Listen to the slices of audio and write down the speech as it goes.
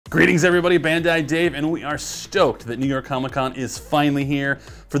Greetings everybody, Bandai Dave, and we are stoked that New York Comic Con is finally here.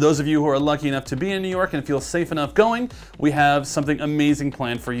 For those of you who are lucky enough to be in New York and feel safe enough going, we have something amazing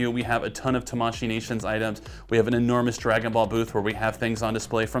planned for you. We have a ton of Tamashii Nations items. We have an enormous Dragon Ball booth where we have things on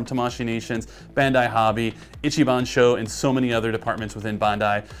display from Tamashii Nations, Bandai Hobby, Ichiban Show, and so many other departments within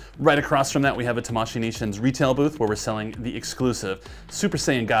Bandai. Right across from that, we have a Tamashii Nations retail booth where we're selling the exclusive Super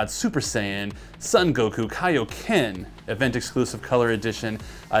Saiyan God Super Saiyan Son Goku Kaioken event exclusive color edition.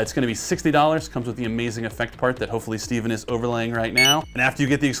 It's going to be $60, comes with the amazing effect part that hopefully Steven is overlaying right now. And after you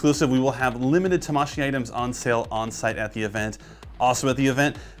get the exclusive, we will have limited Tamashii items on sale on site at the event. Also at the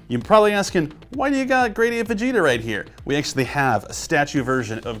event, you're probably asking, why do you got Grade 8 Vegeta right here? We actually have a statue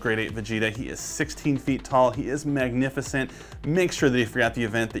version of Grade 8 Vegeta. He is 16 feet tall, he is magnificent. Make sure that if you're at the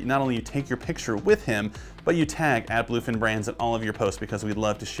event that not only you take your picture with him, but you tag at Bluefin Brands at all of your posts because we'd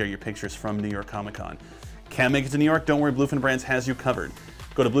love to share your pictures from New York Comic Con. Can't make it to New York? Don't worry, Bluefin Brands has you covered.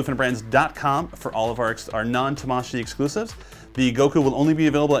 Go to bluefinbrands.com for all of our non-Tamashii exclusives. The Goku will only be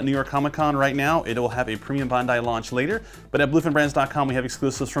available at New York Comic Con right now. It will have a premium Bandai launch later, but at bluefinbrands.com we have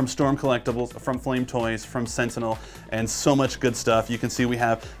exclusives from Storm Collectibles, from Flame Toys, from Sentinel, and so much good stuff. You can see we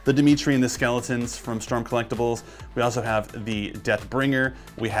have the Dimitri and the Skeletons from Storm Collectibles. We also have the Deathbringer.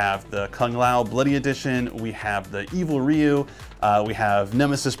 We have the Kung Lao Bloody Edition. We have the Evil Ryu. We have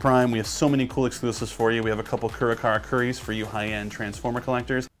Nemesis Prime. We have so many cool exclusives for you. We have a couple Kurakara Kuris for you high-end Transformer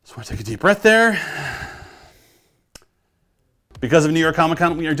collectors. So we'll take a deep breath there. Because of New York Comic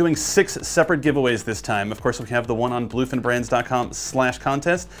Con, we are doing 6 separate giveaways this time. Of course, we have the one on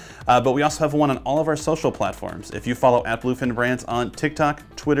bluefinbrands.com/contest, but we also have one on all of our social platforms. If you follow at Bluefin Brands on TikTok,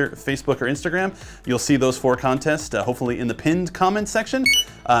 Twitter, Facebook, or Instagram, you'll see those 4 contests, hopefully in the pinned comment section.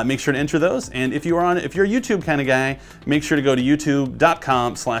 Make sure to enter those. And if you're a YouTube kind of guy, make sure to go to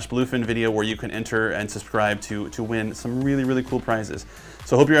youtube.com/bluefinvideo where you can enter and subscribe to win some really, really cool prizes.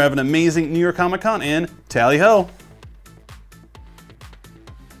 So hope you're having an amazing New York Comic Con, and tally ho!